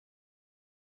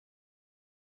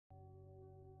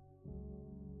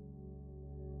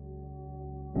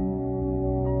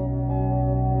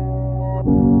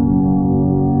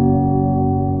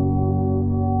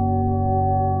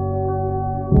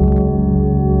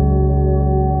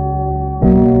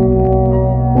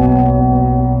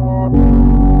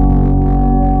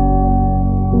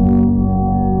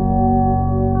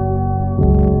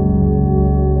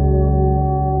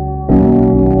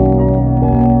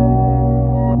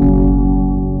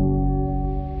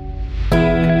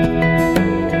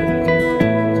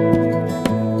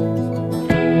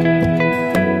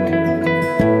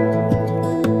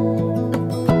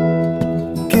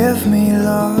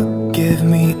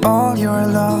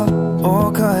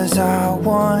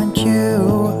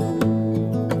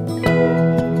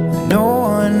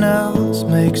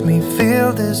makes me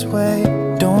feel this way.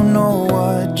 Don't know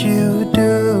what you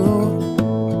do.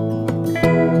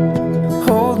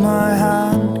 Hold my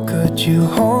hand, could you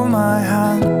hold my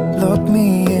hand? Look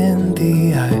me in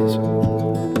the eyes.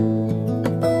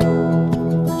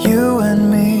 You and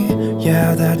me,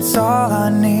 yeah, that's all I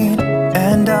need.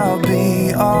 And I'll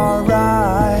be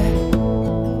alright.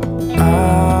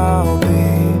 I'll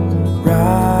be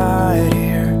right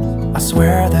here. I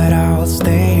swear that I'll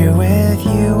stay here with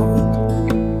you.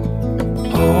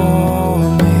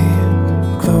 Hold me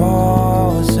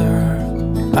closer.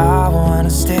 I wanna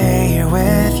stay here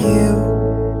with you.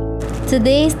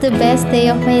 Today is the best day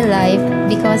of my life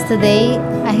because today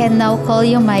I can now call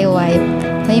you my wife,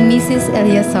 my Mrs.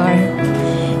 Eleazar.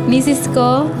 Mrs.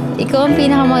 ko, ikaw ang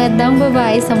pinakamagandang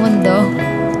babae sa mundo.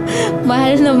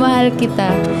 Mahal na mahal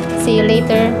kita. See you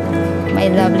later,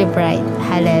 my lovely bride,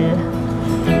 Hallel.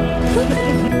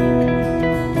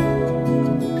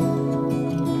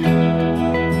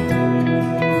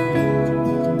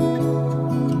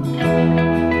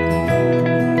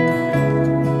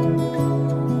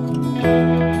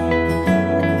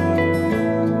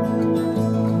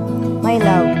 My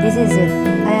love, this is it.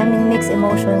 I am in mixed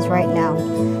emotions right now.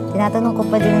 Tinatanong ko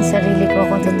pa din ang sarili ko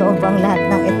kung totoo bang lahat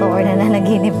ng ito or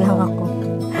nananaginip lang ako.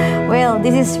 Well,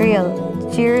 this is real.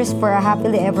 Cheers for a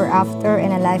happily ever after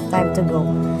and a lifetime to go.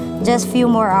 Just few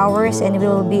more hours and we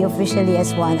will be officially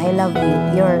as one. I love you.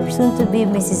 Your soon-to-be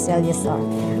Mrs. Eleazar.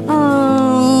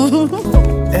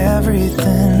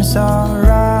 Everything's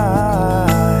alright.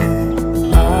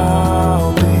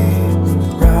 I'll be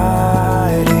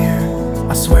right here.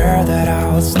 I swear that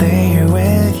I'll stay here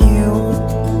with you.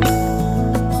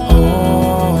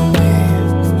 Hold me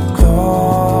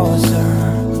closer.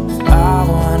 I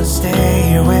wanna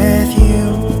stay here with you.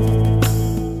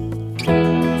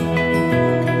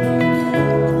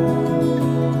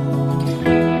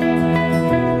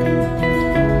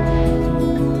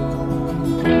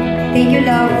 Thank you,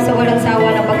 love, sa walang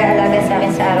sawa ng pag-aalaga sa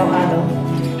akin sa araw-araw.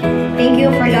 Thank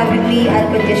you for loving me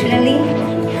unconditionally.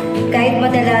 Kahit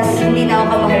madalas, hindi na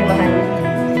ako kamahal-mahal.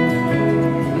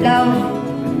 Love,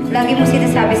 lagi mo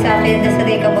sinasabi sa akin na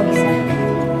sanay ka mag-isa.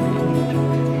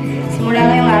 Simula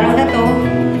ngayong araw na to,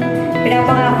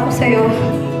 pinapangako ko sa'yo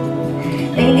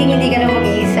na hindi ka na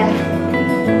mag-iisa.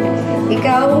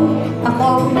 Ikaw,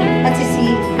 ako, at si Si,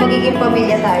 magiging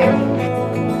pamilya tayo.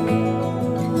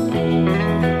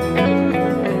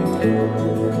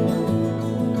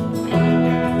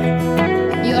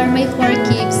 You are my four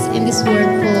keeps in this world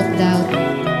full of doubt.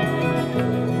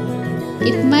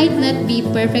 It might not be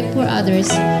perfect for others,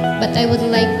 but I would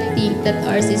like to think that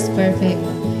ours is perfect.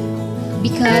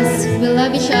 Because we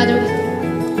love each other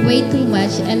way too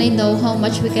much and I know how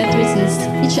much we can't resist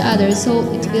each other, so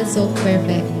it feels so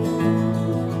perfect.